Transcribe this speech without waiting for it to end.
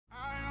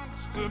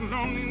understood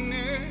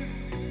loneliness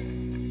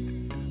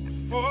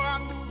before I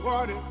knew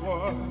what it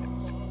was.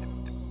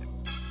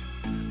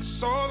 I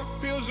saw the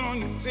pills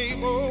on your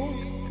table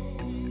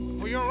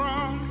for your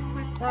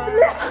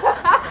unrequited.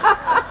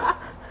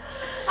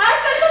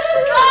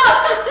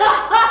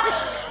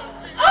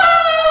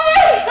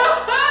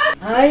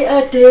 Hi,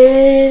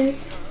 Ade.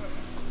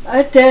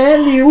 I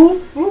tell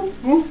you,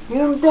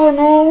 you don't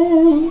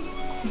know.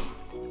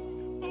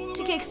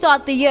 To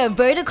kickstart the year,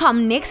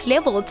 Vodacom Next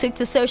Level took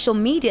to social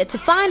media to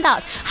find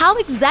out how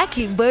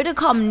exactly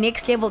Vodacom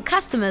Next Level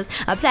customers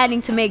are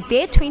planning to make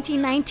their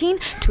 2019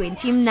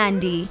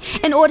 Mnandi.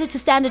 In order to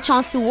stand a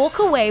chance to walk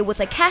away with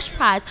a cash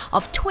prize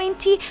of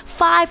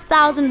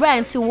 25,000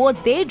 Rand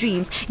towards their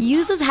dreams,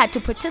 users had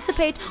to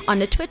participate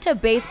on a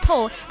Twitter-based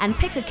poll and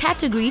pick a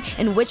category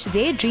in which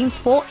their dreams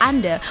fall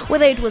under,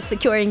 whether it was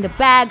securing the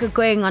bag,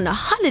 going on a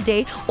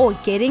holiday, or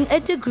getting a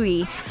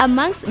degree,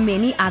 amongst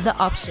many other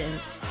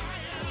options.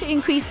 To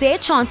increase their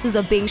chances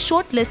of being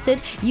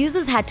shortlisted,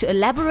 users had to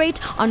elaborate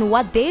on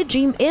what their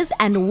dream is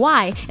and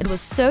why it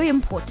was so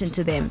important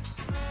to them.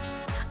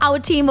 Our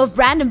team of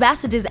brand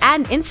ambassadors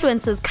and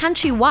influencers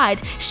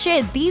countrywide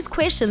shared these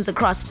questions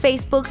across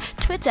Facebook,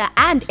 Twitter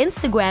and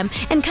Instagram,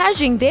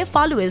 encouraging their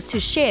followers to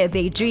share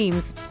their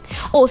dreams.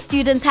 All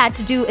students had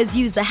to do is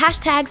use the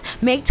hashtags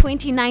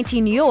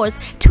 #MakeTwenty19Yours,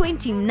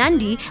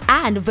 20Mnandi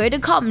and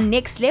Vodacom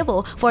Next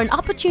Level for an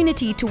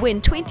opportunity to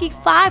win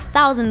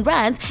 25,000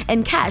 Rands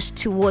in cash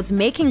towards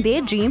making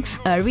their dream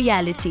a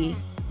reality.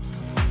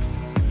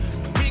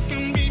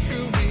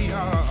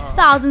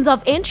 Thousands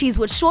of entries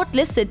were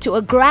shortlisted to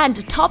a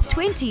grand top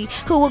 20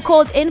 who were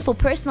called in for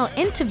personal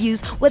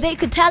interviews where they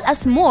could tell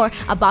us more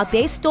about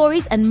their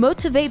stories and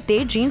motivate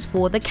their dreams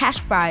for the cash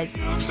prize.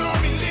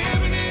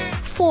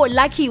 4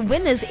 lucky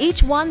winners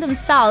each won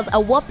themselves a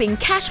whopping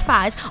cash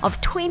prize of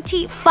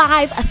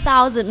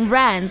 25,000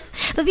 Rands.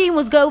 The theme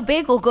was go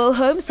big or go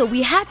home, so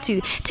we had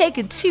to take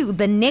it to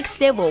the next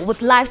level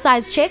with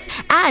life-size checks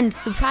and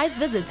surprise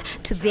visits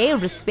to their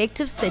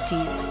respective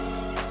cities.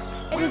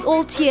 It was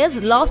all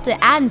tears, laughter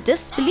and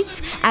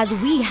disbelief as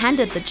we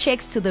handed the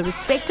checks to the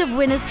respective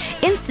winners,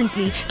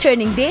 instantly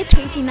turning their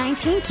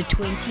 2019 to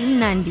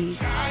 20Mnandi.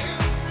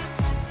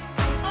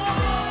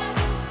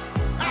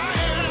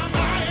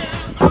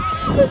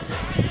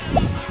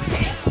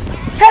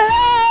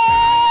 Hello!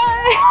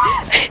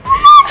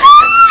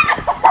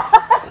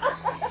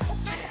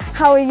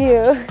 How are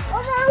you?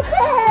 Oh my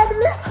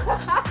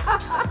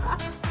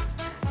God!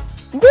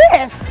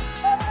 Yes!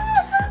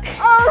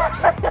 Oh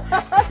my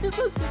God, this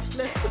was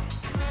speechless.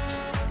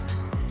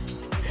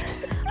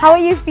 How are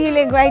you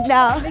feeling right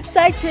now? I'm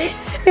excited.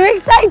 You're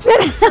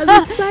excited?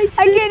 I'm excited.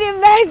 I can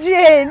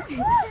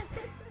imagine.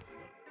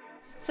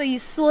 So you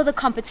saw the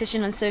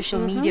competition on social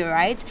media,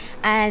 right?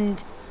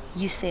 And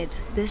you said,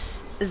 this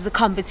is the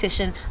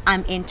competition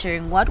I'm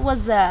entering. What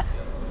was the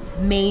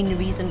main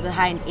reason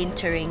behind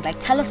entering? Like,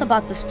 tell us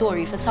about the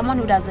story. For someone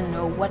who doesn't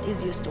know, what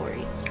is your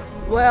story?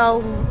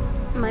 Well,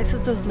 my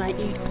sister's my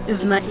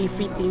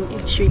everything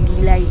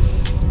actually.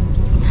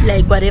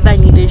 Like whatever I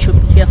needed, she'll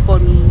be here for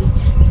me.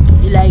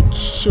 Like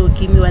she'll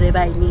give me whatever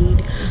I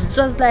need.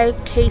 So I was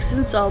like, hey,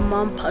 since our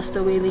mom passed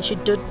away, then she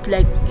did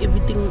like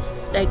everything,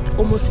 like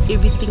almost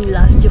everything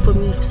last year for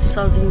me since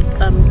I was in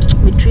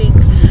matric,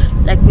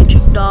 like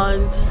matric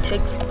dance,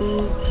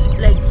 textbooks,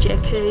 like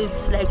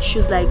jackets, like she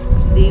was like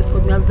there for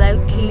me. I was like,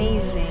 okay,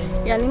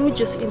 Amazing. yeah, let me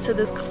just enter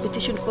this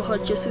competition for her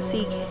just to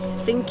say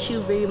thank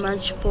you very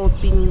much for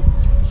being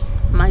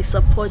my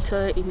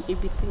supporter in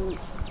everything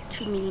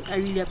to me. I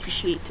really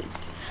appreciate it.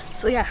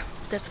 So yeah,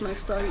 that's my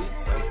story.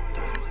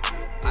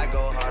 I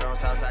go hard on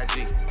Southside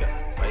G.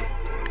 Wait.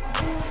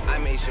 I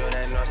make sure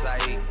that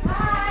Northside E.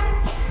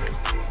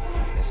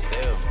 And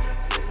still.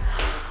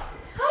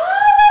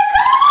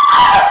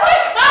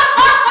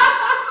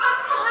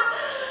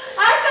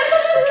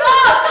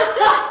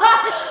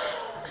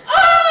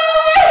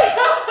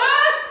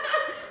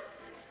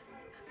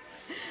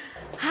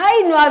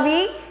 Hi,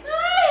 Nwabi.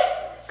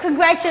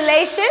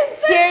 Congratulations.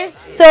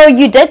 So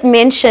you did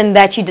mention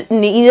that you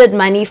needed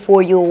money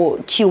for your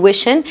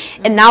tuition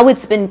and now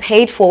it's been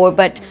paid for,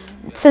 but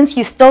since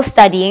you're still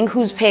studying,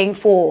 who's paying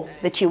for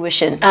the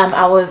tuition?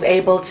 I was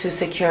able to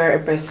secure a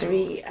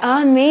bursary.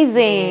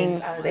 Amazing.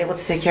 Yes, I was able to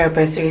secure a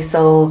bursary,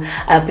 so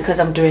because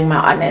I'm doing my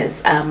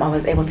honors, I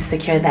was able to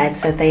secure that,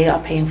 so they are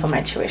paying for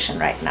my tuition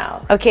right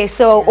now. Okay,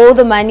 so all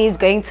the money is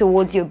going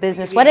towards your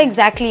business. Yes. What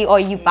exactly are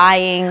you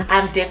buying?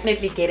 I'm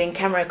definitely getting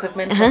camera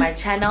equipment for my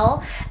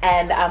channel,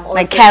 and I'm also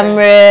like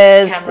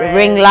cameras,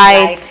 ring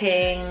lights,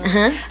 lighting,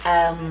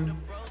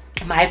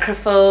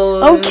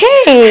 microphones.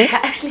 Okay. I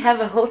actually have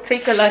a whole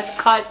take-a-lot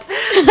cart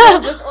with all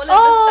of the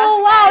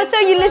oh wow! stuff. So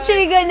you're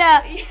literally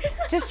gonna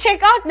just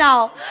check out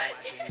now.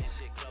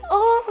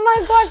 Oh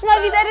my gosh,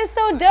 Navi, that is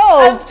so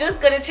dope. I'm just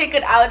gonna check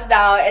it out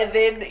now, and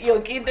then your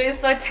kid is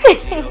so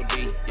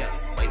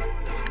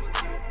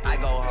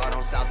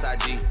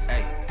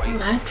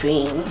My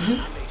dream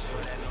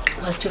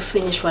was to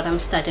finish what I'm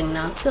studying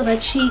now so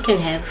that she can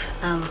have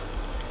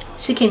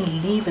she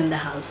can live in the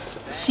house.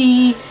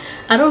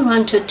 I don't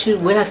want her to,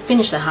 when I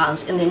finish the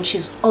house and then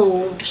she's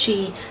old,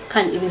 she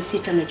can't even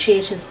sit on the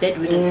chair, she's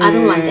bedridden. I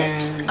don't want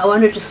that. I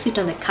want her to sit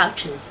on the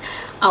couches.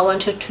 I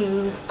want her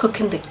to cook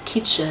in the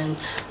kitchen.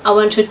 I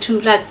want her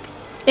to, like,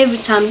 every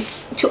time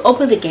to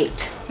open the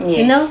gate. Yes.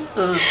 You know?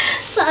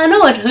 So I know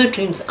what her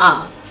dreams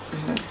are,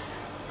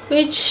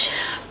 which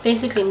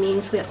basically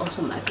means they're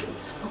also my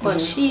dreams,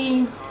 because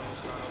she's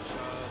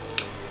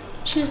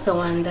the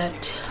one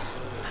that,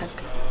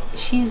 like,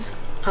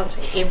 I would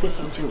say,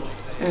 everything to me.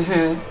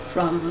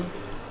 From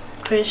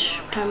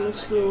creche, primary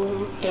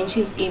school, and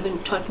she's even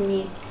taught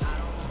me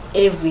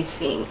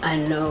everything I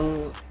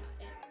know.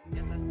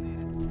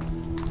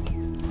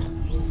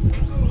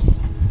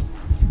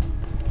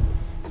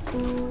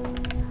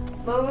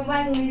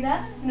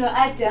 No,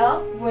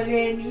 Adele,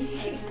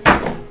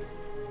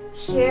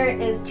 Here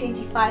is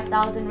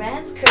 25,000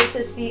 rands,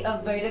 courtesy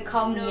of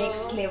Vodacom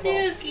Next Level.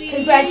 Seriously?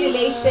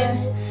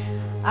 Congratulations.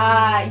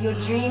 Your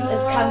dream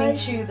is coming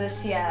true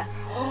this year.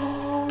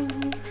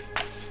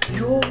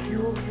 Yo, I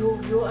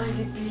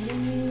didn't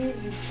believe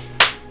it.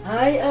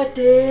 Hi,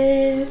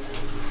 Adele.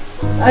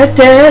 I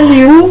tell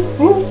you,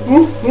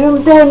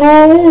 you don't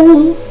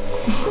know.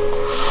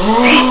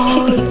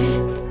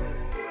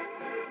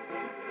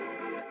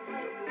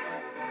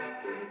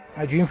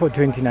 My dream for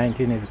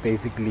 2019 is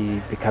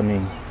basically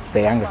becoming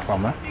the youngest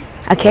farmer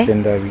Okay.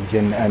 within the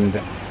region,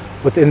 and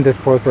within this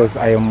process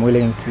I am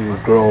willing to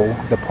grow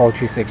the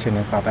poultry section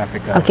in South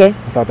Africa. Okay.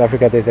 In South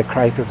Africa there's a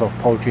crisis of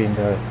poultry in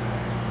the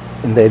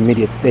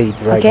immediate state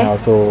right now,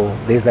 so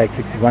there's like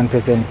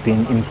 61%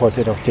 being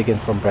imported of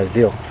chickens from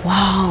Brazil.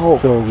 Wow.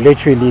 So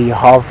literally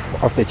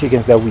half of the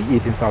chickens that we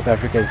eat in South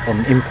Africa is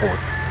from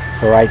imports.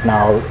 So right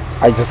now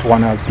I just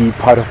want to be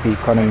part of the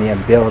economy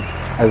and build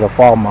as a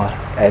farmer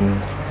and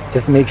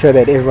just make sure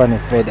that everyone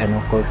is fed and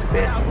goes to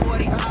bed.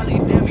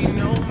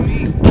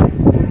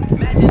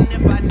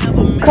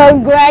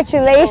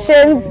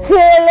 Congratulations to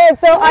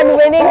Little on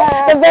winning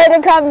the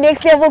Vodacom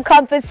Next Level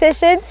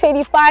competition.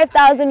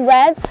 25,000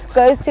 rands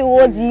goes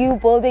towards you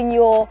building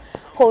your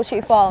poultry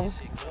farm.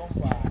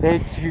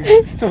 Thank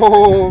you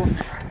so.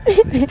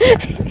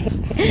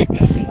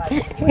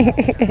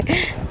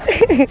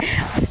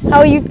 How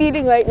are you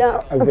feeling right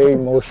now? I'm very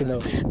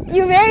emotional.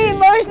 You're very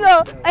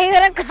emotional. Are you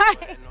gonna cry?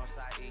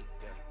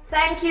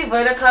 Thank you,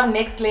 Vodacom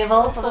Next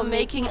Level, For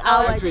making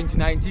our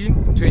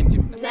 2019, 20.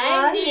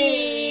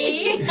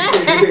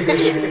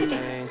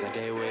 Things that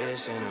they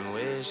wishing and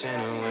wishing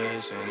and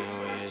wishing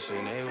and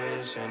wishing, they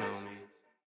wishing on me.